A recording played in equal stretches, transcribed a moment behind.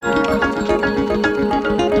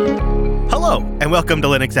and welcome to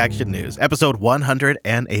Linux Action News, episode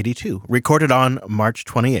 182, recorded on March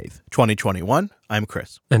 28th, 2021. I'm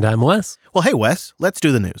Chris. And I'm Wes. Well, hey, Wes, let's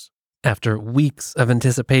do the news. After weeks of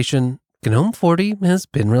anticipation, GNOME 40 has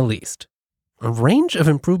been released. A range of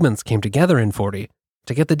improvements came together in 40.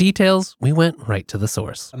 To get the details, we went right to the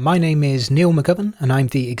source. My name is Neil McGovern, and I'm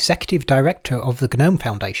the Executive Director of the GNOME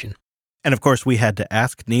Foundation. And of course, we had to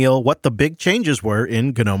ask Neil what the big changes were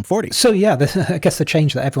in GNOME 40. So yeah, I guess the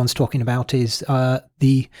change that everyone's talking about is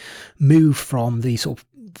the move from the sort of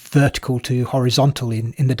vertical to horizontal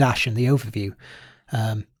in the dash and the overview.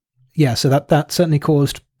 So that certainly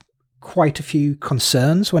caused quite a few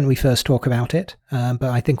concerns when we first talk about it, but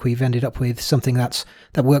I think we've ended up with something that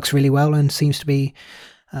works really well and seems to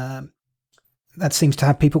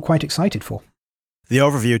have people quite excited for. The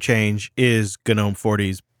overview change is GNOME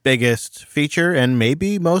 40's biggest feature and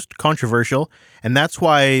maybe most controversial, and that's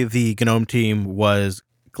why the GNOME team was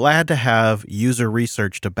glad to have user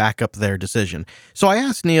research to back up their decision. So I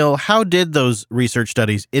asked Neil, how did those research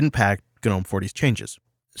studies impact GNOME 40's changes?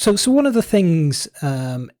 So one of the things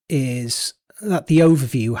is that the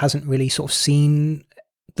overview hasn't really sort of seen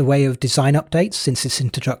the way of design updates since its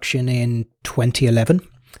introduction in 2011.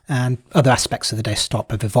 And other aspects of the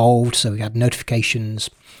desktop have evolved. So we had notifications,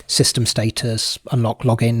 system status, unlock,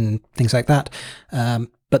 login, things like that.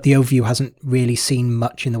 But the overview hasn't really seen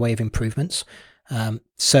much in the way of improvements.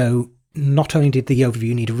 So not only did the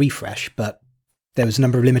overview need a refresh, but there was a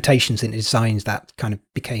number of limitations in the designs that kind of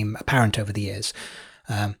became apparent over the years.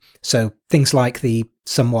 So things like the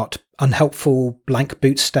somewhat unhelpful blank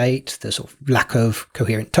boot state, the sort of lack of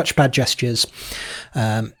coherent touchpad gestures,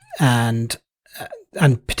 and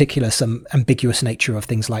particular some ambiguous nature of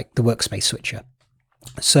things like the workspace switcher.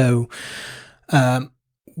 So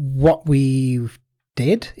what we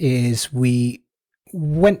did is we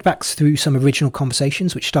went back through some original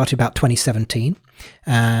conversations, which started about 2017.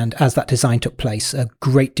 And as that design took place, a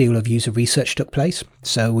great deal of user research took place.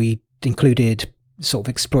 So we included sort of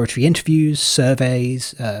exploratory interviews,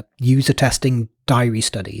 surveys, user testing, diary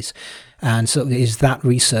studies. And so it is that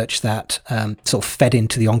research that sort of fed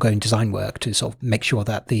into the ongoing design work to sort of make sure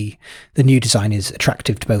that the new design is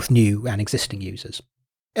attractive to both new and existing users.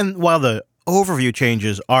 And while the overview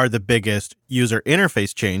changes are the biggest user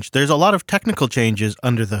interface change, there's a lot of technical changes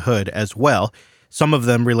under the hood as well. Some of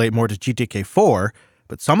them relate more to GTK4,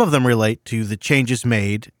 but some of them relate to the changes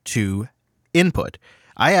made to input.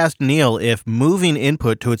 I asked Neil if moving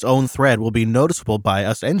input to its own thread will be noticeable by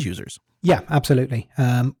us end users. Yeah, absolutely.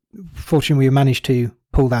 Fortunately, we managed to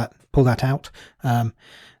pull that out.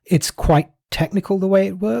 It's quite technical the way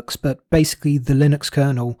it works, but basically the Linux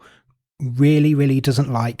kernel really, really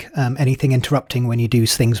doesn't like anything interrupting when you do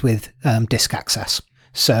things with disk access.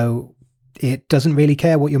 So it doesn't really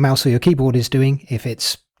care what your mouse or your keyboard is doing. If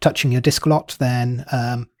it's touching your disk a lot, then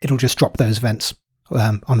it'll just drop those events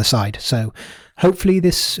on the side. So hopefully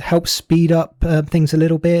this helps speed up things a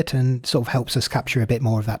little bit and sort of helps us capture a bit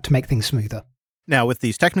more of that to make things smoother. Now, with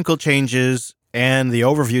these technical changes and the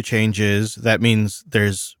overview changes, that means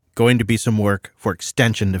there's going to be some work for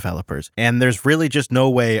extension developers. And there's really just no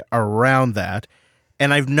way around that.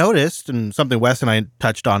 And I've noticed, and something Wes and I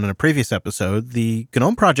touched on in a previous episode, the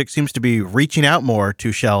GNOME project seems to be reaching out more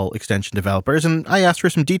to shell extension developers, and I asked for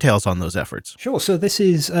some details on those efforts. Sure. So this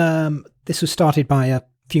was started by a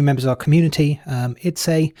few members of our community. It's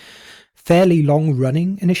a fairly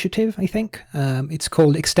long-running initiative, I think. It's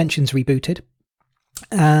called Extensions Rebooted,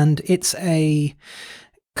 and it's a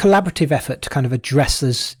collaborative effort to kind of address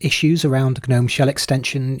those issues around the GNOME shell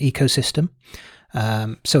extension ecosystem.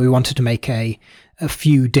 So we wanted to make a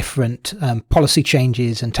few different policy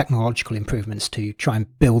changes and technological improvements to try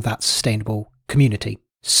and build that sustainable community.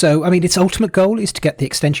 So, I mean, its ultimate goal is to get the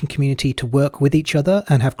extension community to work with each other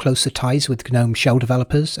and have closer ties with GNOME shell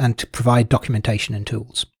developers and to provide documentation and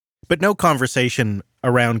tools. But no conversation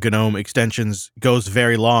around GNOME extensions goes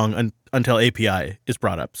very long until API is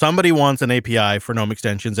brought up. Somebody wants an API for GNOME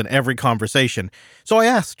extensions in every conversation. So I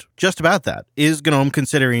asked just about that. Is GNOME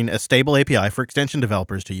considering a stable API for extension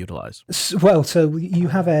developers to utilize? Well, so you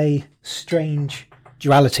have a strange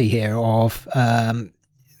duality here of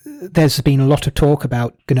there's been a lot of talk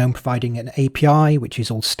about GNOME providing an API, which is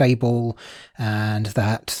all stable, and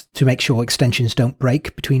that to make sure extensions don't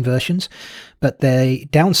break between versions. But the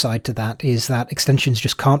downside to that is that extensions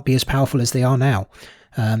just can't be as powerful as they are now.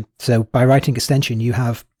 So by writing extension, you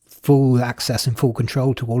have full access and full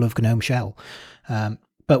control to all of GNOME shell.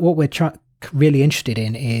 But what we're really interested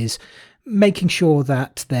in is making sure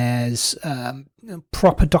that there's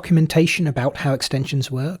proper documentation about how extensions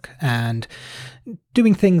work and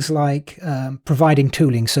doing things like providing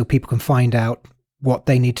tooling so people can find out what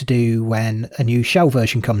they need to do when a new shell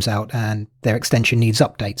version comes out and their extension needs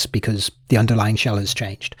updates because the underlying shell has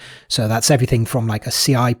changed. So that's everything from like a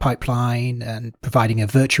CI pipeline and providing a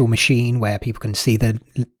virtual machine where people can see the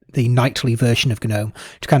nightly version of GNOME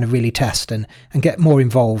to kind of really test and get more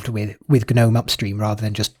involved with GNOME upstream rather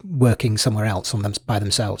than just working somewhere else on them by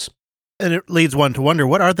themselves. And it leads one to wonder,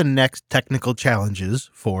 what are the next technical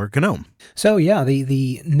challenges for GNOME? So yeah,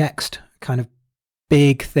 the next kind of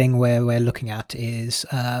big thing where we're looking at is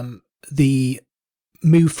the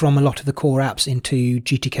move from a lot of the core apps into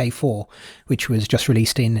GTK4, which was just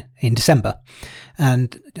released in December.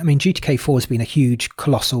 And I mean, GTK4 has been a huge,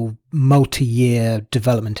 colossal, multi-year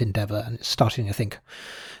development endeavor, and it's starting, I think,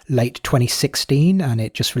 late 2016, and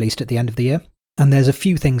it just released at the end of the year. And there's a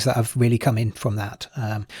few things that have really come in from that.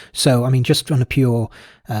 So, I mean, just on a pure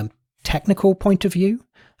technical point of view,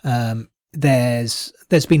 there's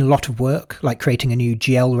been a lot of work, like creating a new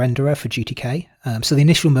GL renderer for GTK. So the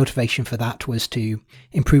initial motivation for that was to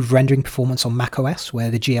improve rendering performance on macOS, where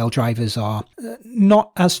the GL drivers are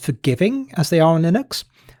not as forgiving as they are on Linux.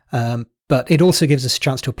 But it also gives us a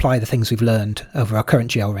chance to apply the things we've learned over our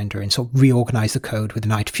current GL renderer and sort of reorganize the code with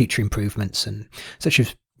an eye to future improvements, and such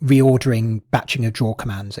as reordering, batching of draw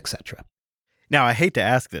commands, etc. Now, I hate to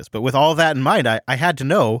ask this, but with all that in mind, I had to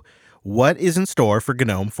know, what is in store for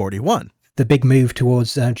GNOME 41? The big move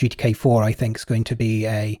towards GTK4, I think, is going to be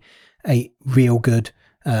a real good,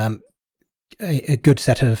 a good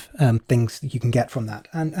set of things that you can get from that.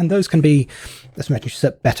 And those can be, as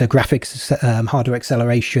mentioned, better graphics, hardware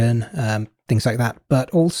acceleration, things like that. But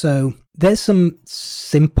also, there's some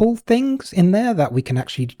simple things in there that we can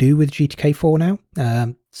actually do with GTK4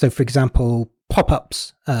 now. So, for example,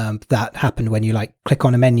 pop-ups that happen when you like click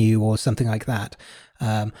on a menu or something like that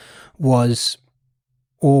was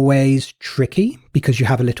always tricky because you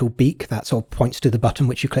have a little beak that sort of points to the button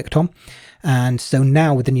which you clicked on. And so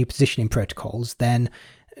now with the new positioning protocols, then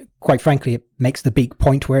quite frankly, it makes the beak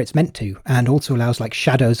point where it's meant to, and also allows like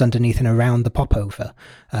shadows underneath and around the popover,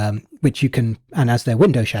 which you can, and as they're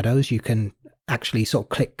window shadows, you can actually sort of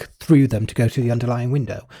click through them to go to the underlying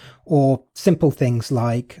window. Or simple things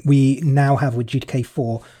like we now have with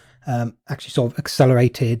GTK4 actually sort of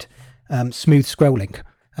accelerated smooth scrolling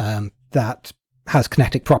that has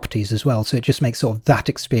kinetic properties as well. So it just makes sort of that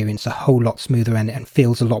experience a whole lot smoother and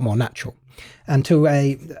feels a lot more natural. And to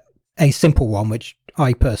a simple one, which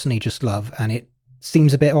I personally just love, and it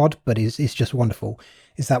seems a bit odd, but is just wonderful,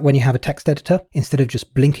 is that when you have a text editor, instead of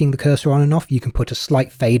just blinking the cursor on and off, you can put a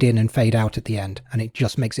slight fade in and fade out at the end, and it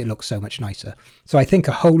just makes it look so much nicer. So I think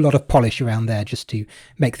a whole lot of polish around there just to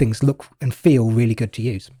make things look and feel really good to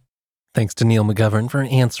use. Thanks to Neil McGovern for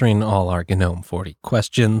answering all our GNOME 40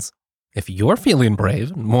 questions. If you're feeling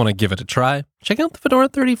brave and want to give it a try, check out the Fedora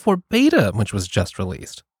 34 beta, which was just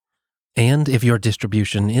released. And if your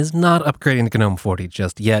distribution is not upgrading to GNOME 40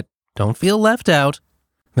 just yet, don't feel left out.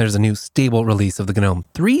 There's a new stable release of the GNOME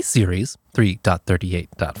 3 series,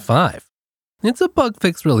 3.38.5. It's a bug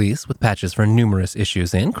fix release with patches for numerous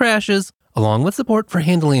issues and crashes, along with support for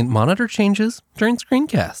handling monitor changes during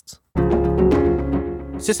screencasts.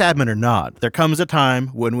 Sysadmin or not, there comes a time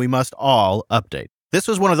when we must all update. This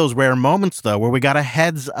was one of those rare moments, though, where we got a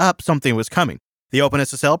heads up something was coming. The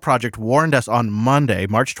OpenSSL project warned us on Monday,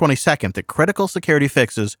 March 22nd, that critical security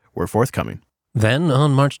fixes were forthcoming. Then,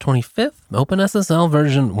 on March 25th, OpenSSL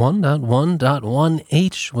version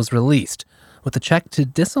 1.1.1h was released, with a check to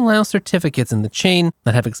disallow certificates in the chain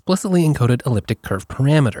that have explicitly encoded elliptic curve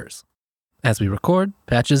parameters. As we record,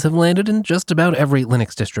 patches have landed in just about every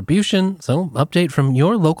Linux distribution, so update from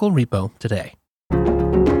your local repo today.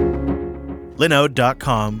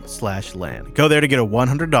 Linode.com/LAN. Go there to get a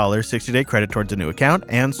 $100 60-day credit towards a new account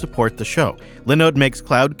and support the show. Linode makes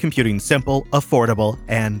cloud computing simple, affordable,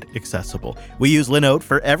 and accessible. We use Linode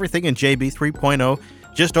for everything in JB 3.0.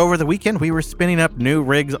 Just over the weekend, we were spinning up new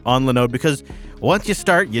rigs on Linode because once you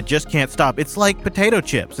start, you just can't stop. It's like potato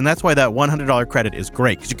chips, and that's why that $100 credit is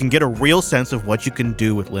great, because you can get a real sense of what you can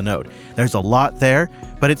do with Linode. There's a lot there,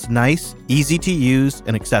 but it's nice, easy to use,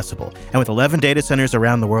 and accessible. And with 11 data centers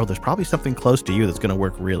around the world, there's probably something close to you that's going to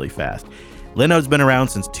work really fast. Linode's been around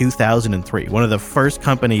since 2003, one of the first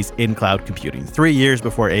companies in cloud computing, 3 years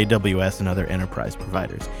before AWS and other enterprise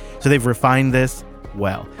providers. So they've refined this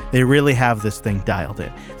well. They really have this thing dialed in.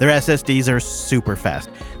 Their SSDs are super fast.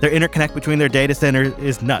 Their interconnect between their data centers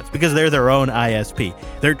is nuts because they're their own ISP.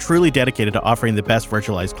 They're truly dedicated to offering the best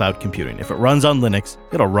virtualized cloud computing. If it runs on Linux,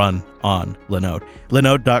 it'll run on Linode.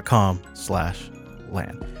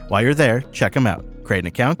 Linode.com/LAN. While you're there, check them out. Create an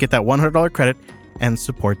account, get that $100 credit, and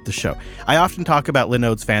support the show. I often talk about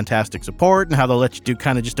Linode's fantastic support and how they'll let you do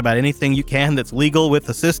kind of just about anything you can that's legal with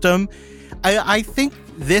the system. I think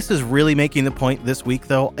this is really making the point this week,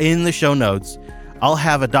 though. In the show notes, I'll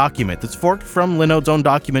have a document that's forked from Linode's own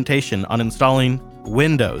documentation on installing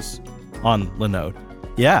Windows on Linode.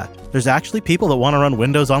 Yeah, there's actually people that want to run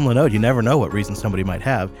Windows on Linode. You never know what reason somebody might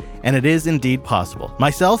have, and it is indeed possible.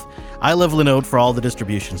 Myself, I love Linode for all the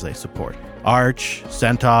distributions they support. Arch,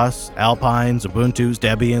 CentOS, Alpines, Ubuntu's,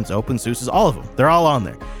 Debian's, OpenSUSE's, all of them. They're all on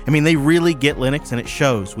there. I mean, they really get Linux, and it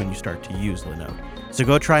shows when you start to use Linode. So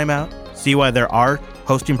go try them out, see why they're our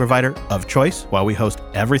hosting provider of choice, while we host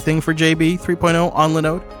everything for JB 3.0 on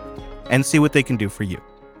Linode, and see what they can do for you.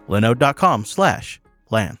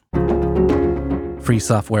 Linode.com/LAN. Free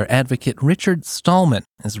software advocate Richard Stallman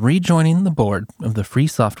is rejoining the board of the Free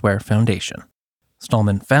Software Foundation.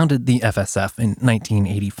 Stallman founded the FSF in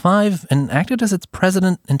 1985 and acted as its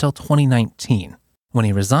president until 2019, when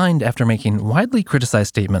he resigned after making widely criticized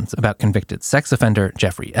statements about convicted sex offender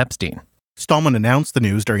Jeffrey Epstein. Stallman announced the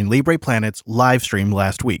news during Libre Planet's live stream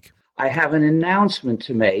last week. I have an announcement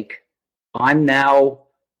to make. I'm now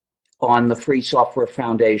on the Free Software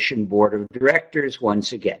Foundation Board of Directors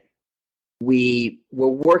once again. We were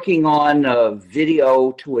working on a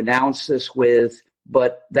video to announce this with,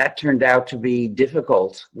 but that turned out to be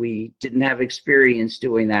difficult. We didn't have experience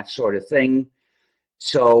doing that sort of thing,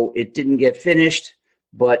 so it didn't get finished,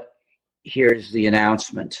 but here's the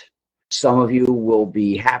announcement. Some of you will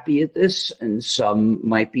be happy at this, and some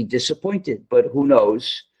might be disappointed, but who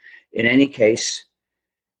knows? In any case,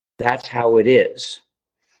 that's how it is.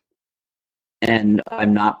 And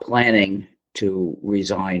I'm not planning to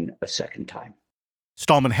resign a second time.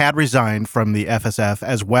 Stallman had resigned from the FSF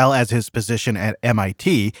as well as his position at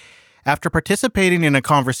MIT after participating in a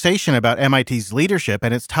conversation about MIT's leadership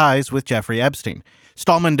and its ties with Jeffrey Epstein.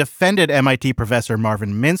 Stallman defended MIT professor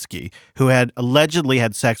Marvin Minsky, who had allegedly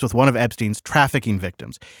had sex with one of Epstein's trafficking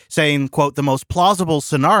victims, saying, quote, the most plausible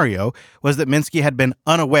scenario was that Minsky had been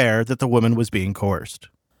unaware that the woman was being coerced.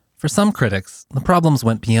 For some critics, the problems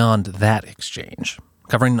went beyond that exchange,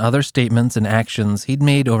 covering other statements and actions he'd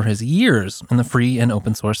made over his years in the free and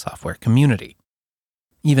open source software community.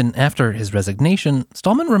 Even after his resignation,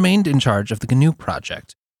 Stallman remained in charge of the GNU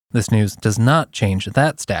project. This news does not change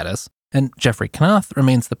that status, and Jeffrey Knopf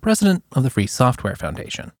remains the president of the Free Software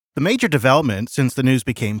Foundation. The major development since the news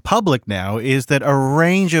became public now is that a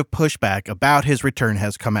range of pushback about his return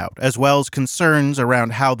has come out, as well as concerns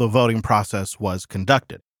around how the voting process was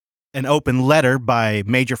conducted. An open letter by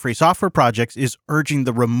major free software projects is urging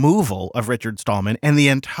the removal of Richard Stallman and the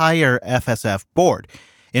entire FSF board.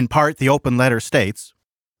 In part, the open letter states,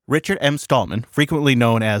 Richard M. Stallman, frequently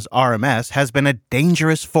known as RMS, has been a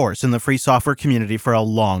dangerous force in the free software community for a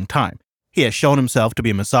long time. He has shown himself to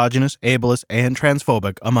be misogynist, ableist, and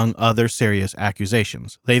transphobic, among other serious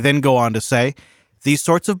accusations. They then go on to say, these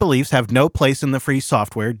sorts of beliefs have no place in the free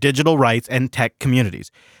software, digital rights, and tech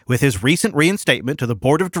communities. With his recent reinstatement to the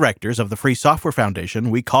board of directors of the Free Software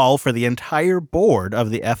Foundation, we call for the entire board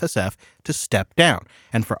of the FSF to step down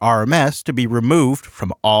and for RMS to be removed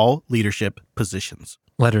from all leadership positions.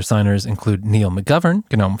 Letter signers include Neil McGovern,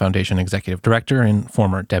 GNOME Foundation Executive Director and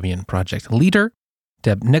former Debian project leader,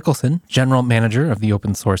 Deb Nicholson, General Manager of the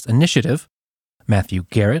Open Source Initiative, Matthew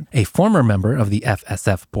Garrett, a former member of the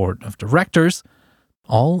FSF Board of Directors,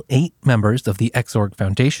 all 8 members of the Xorg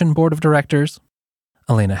Foundation Board of Directors,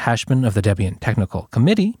 Elena Hashman of the Debian Technical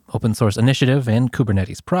Committee, Open Source Initiative, and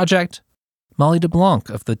Kubernetes Project, Molly DeBlanc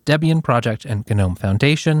of the Debian Project and GNOME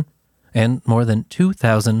Foundation, and more than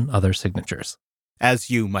 2,000 other signatures. As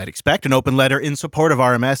you might expect, an open letter in support of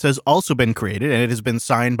RMS has also been created, and it has been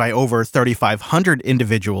signed by over 3,500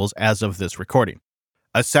 individuals as of this recording.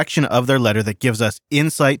 A section of their letter that gives us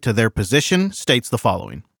insight to their position states the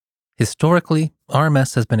following. Historically,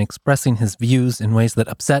 RMS has been expressing his views in ways that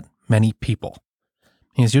upset many people.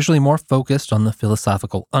 He is usually more focused on the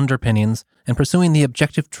philosophical underpinnings and pursuing the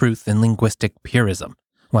objective truth in linguistic purism,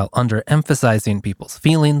 while underemphasizing people's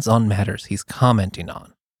feelings on matters he's commenting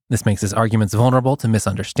on. This makes his arguments vulnerable to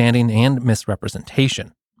misunderstanding and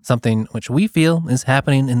misrepresentation, something which we feel is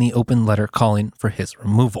happening in the open letter calling for his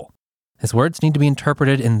removal. His words need to be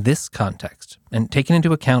interpreted in this context and taken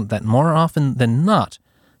into account that more often than not,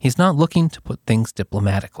 he's not looking to put things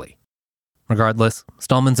diplomatically. Regardless,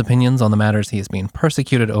 Stallman's opinions on the matters he is being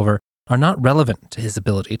persecuted over are not relevant to his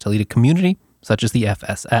ability to lead a community such as the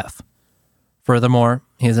FSF. Furthermore,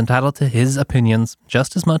 he is entitled to his opinions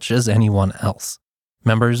just as much as anyone else.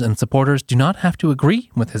 Members and supporters do not have to agree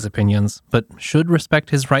with his opinions, but should respect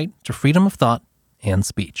his right to freedom of thought and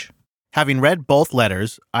speech. Having read both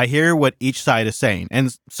letters, I hear what each side is saying,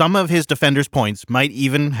 and some of his defenders' points might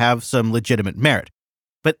even have some legitimate merit.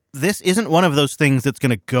 But this isn't one of those things that's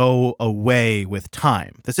going to go away with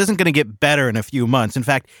time. This isn't going to get better in a few months. In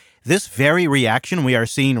fact, this very reaction we are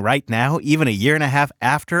seeing right now, even a year and a half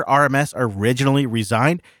after RMS originally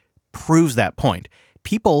resigned, proves that point.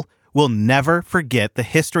 People will never forget the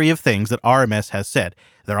history of things that RMS has said.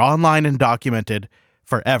 They're online and documented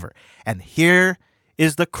forever. And here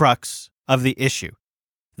is the crux of the issue.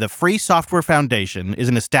 The Free Software Foundation is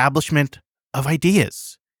an establishment of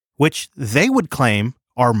ideas, which they would claim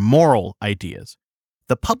are moral ideas.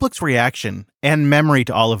 The public's reaction and memory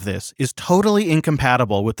to all of this is totally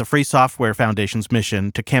incompatible with the Free Software Foundation's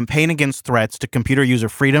mission to campaign against threats to computer user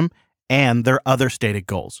freedom and their other stated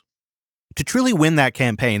goals. To truly win that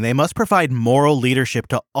campaign, they must provide moral leadership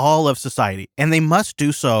to all of society, and they must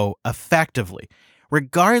do so effectively.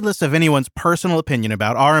 Regardless of anyone's personal opinion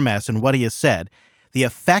about RMS and what he has said, the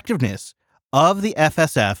effectiveness of the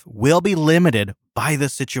FSF will be limited by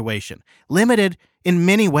this situation. Limited in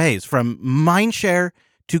many ways, from mindshare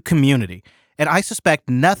to community. And I suspect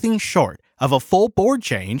nothing short of a full board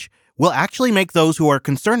change will actually make those who are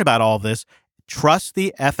concerned about all this trust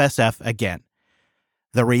the FSF again.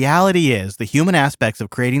 The reality is the human aspects of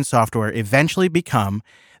creating software eventually become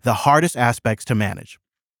the hardest aspects to manage.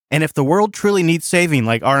 And if the world truly needs saving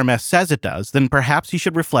like RMS says it does, then perhaps he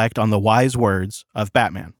should reflect on the wise words of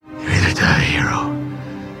Batman. You either die a hero,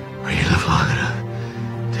 or you live long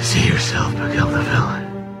enough to see yourself become the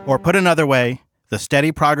villain. Or put another way, the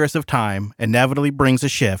steady progress of time inevitably brings a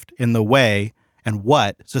shift in the way and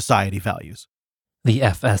what society values. The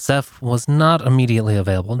FSF was not immediately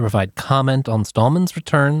available to provide comment on Stallman's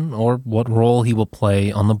return or what role he will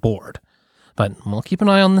play on the board. But we'll keep an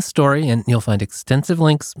eye on this story, and you'll find extensive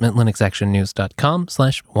links at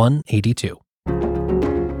linuxactionnews.com/182.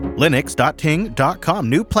 Linux.ting.com.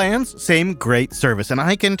 New plans, same great service. And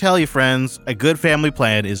I can tell you, friends, a good family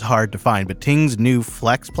plan is hard to find, but Ting's new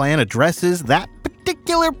Flex plan addresses that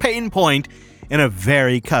particular pain point in a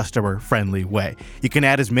very customer-friendly way. You can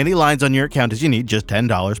add as many lines on your account as you need, just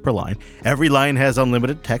 $10 per line. Every line has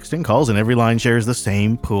unlimited text and calls, and every line shares the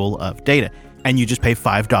same pool of data. And you just pay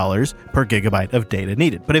 $5 per gigabyte of data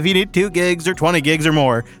needed. But if you need 2 gigs or 20 gigs or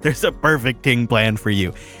more, there's a perfect Ting plan for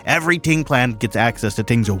you. Every Ting plan gets access to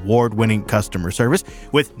Ting's award-winning customer service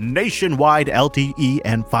with nationwide LTE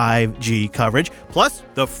and 5G coverage, plus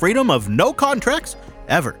the freedom of no contracts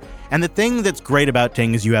ever. And the thing that's great about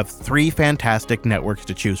Ting is you have 3 fantastic networks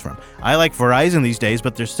to choose from. I like Verizon these days,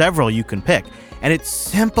 but there's several you can pick. And it's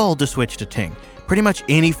simple to switch to Ting. Pretty much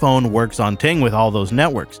any phone works on Ting with all those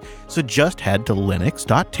networks. So just head to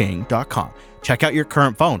linux.ting.com. Check out your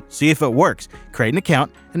current phone, see if it works, create an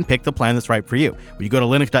account, and pick the plan that's right for you. When you go to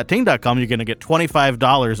linux.ting.com, you're going to get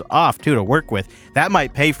 $25 off, too, to work with. That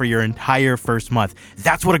might pay for your entire first month.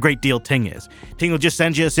 That's what a great deal Ting is. Ting will just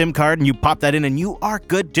send you a SIM card, and you pop that in, and you are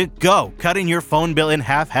good to go. Cutting your phone bill in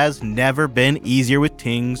half has never been easier with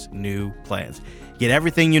Ting's new plans. Get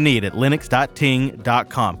everything you need at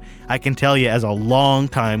linux.ting.com. I can tell you, as a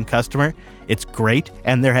long-time customer, it's great,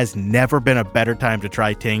 and there has never been a better time to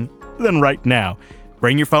try Ting than right now.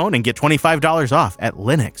 Bring your phone and get $25 off at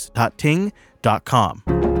linux.ting.com.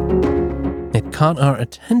 It caught our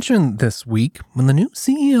attention this week when the new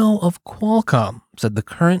CEO of Qualcomm said the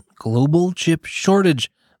current global chip shortage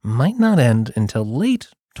might not end until late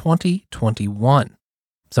 2021.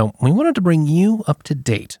 So we wanted to bring you up to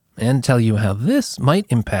date and tell you how this might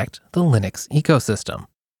impact the Linux ecosystem.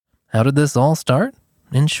 How did this all start?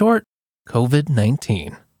 In short,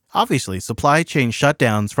 COVID-19. Obviously, supply chain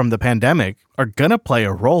shutdowns from the pandemic are going to play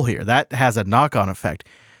a role here. That has a knock-on effect.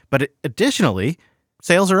 But additionally,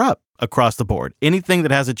 sales are up across the board. Anything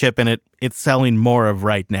that has a chip in it, it's selling more of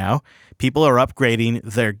right now. People are upgrading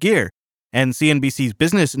their gear. And CNBC's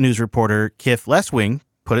business news reporter, Kif Leswing,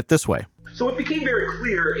 put it this way. So what became very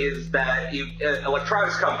clear is that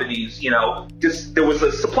electronics companies, there was a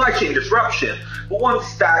supply chain disruption. But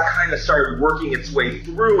once that kind of started working its way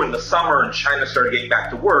through in the summer and China started getting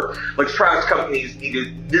back to work, electronics companies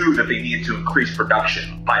knew that they needed to increase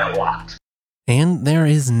production by a lot. And there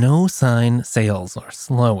is no sign sales are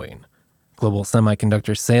slowing. Global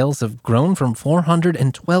semiconductor sales have grown from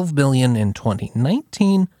 $412 billion in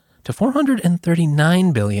 2019 to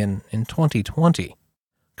 $439 billion in 2020.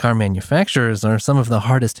 Car manufacturers are some of the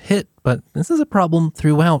hardest hit, but this is a problem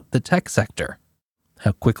throughout the tech sector.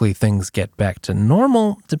 How quickly things get back to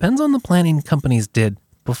normal depends on the planning companies did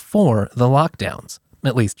before the lockdowns,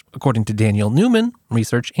 at least according to Daniel Newman,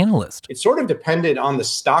 research analyst. It sort of depended on the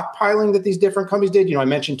stockpiling that these different companies did. I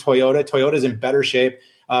mentioned Toyota. Toyota's in better shape,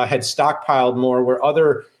 had stockpiled more, where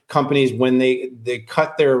other companies, when they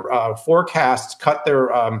cut their forecasts, cut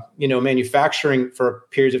their manufacturing for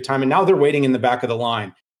periods of time, and now they're waiting in the back of the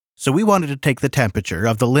line. So we wanted to take the temperature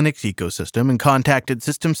of the Linux ecosystem and contacted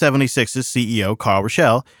System76's CEO, Carl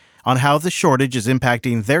Rochelle, on how the shortage is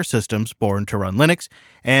impacting their systems born to run Linux.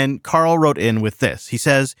 And Carl wrote in with this. He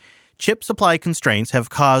says, chip supply constraints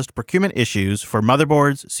have caused procurement issues for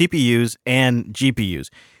motherboards, CPUs, and GPUs.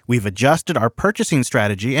 We've adjusted our purchasing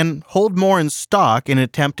strategy and hold more in stock in an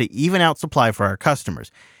attempt to even out supply for our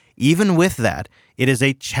customers. Even with that, it is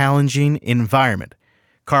a challenging environment.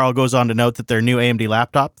 Carl goes on to note that their new AMD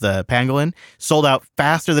laptop, the Pangolin, sold out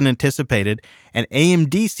faster than anticipated, and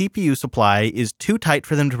AMD CPU supply is too tight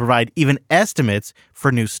for them to provide even estimates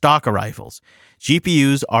for new stock arrivals.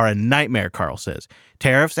 GPUs are a nightmare, Carl says.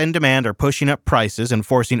 Tariffs and demand are pushing up prices and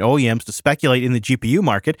forcing OEMs to speculate in the GPU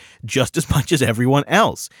market just as much as everyone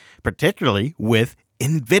else, particularly with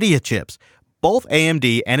NVIDIA chips. Both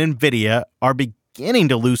AMD and NVIDIA are beginning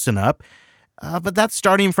to loosen up, but that's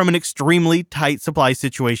starting from an extremely tight supply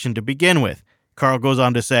situation to begin with. Carl goes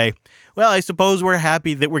on to say, well, I suppose we're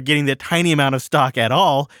happy that we're getting the tiny amount of stock at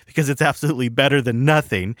all because it's absolutely better than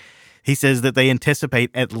nothing. He says that they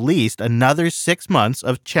anticipate at least another 6 months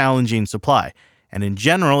of challenging supply. And in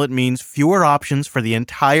general, it means fewer options for the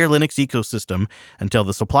entire Linux ecosystem until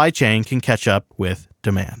the supply chain can catch up with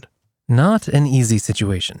demand. Not an easy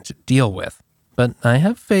situation to deal with, but I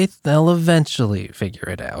have faith they'll eventually figure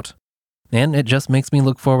it out. And it just makes me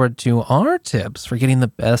look forward to our tips for getting the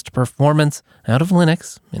best performance out of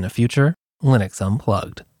Linux in a future Linux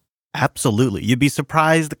Unplugged. Absolutely. You'd be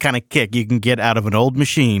surprised the kind of kick you can get out of an old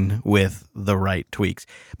machine with the right tweaks.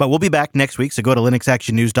 But we'll be back next week, so go to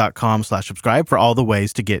linuxactionnews.com/subscribe for all the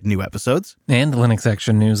ways to get new episodes. And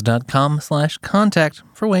linuxactionnews.com/contact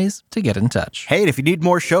for ways to get in touch. Hey, and if you need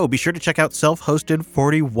more show, be sure to check out Self-Hosted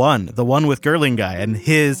 41, the one with Gerling Guy and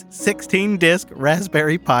his 16-disc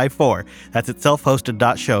Raspberry Pi 4. That's at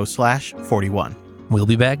selfhosted.show/41. We'll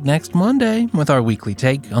be back next Monday with our weekly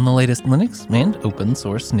take on the latest Linux and open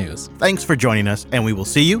source news. Thanks for joining us, and we will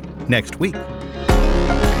see you next week.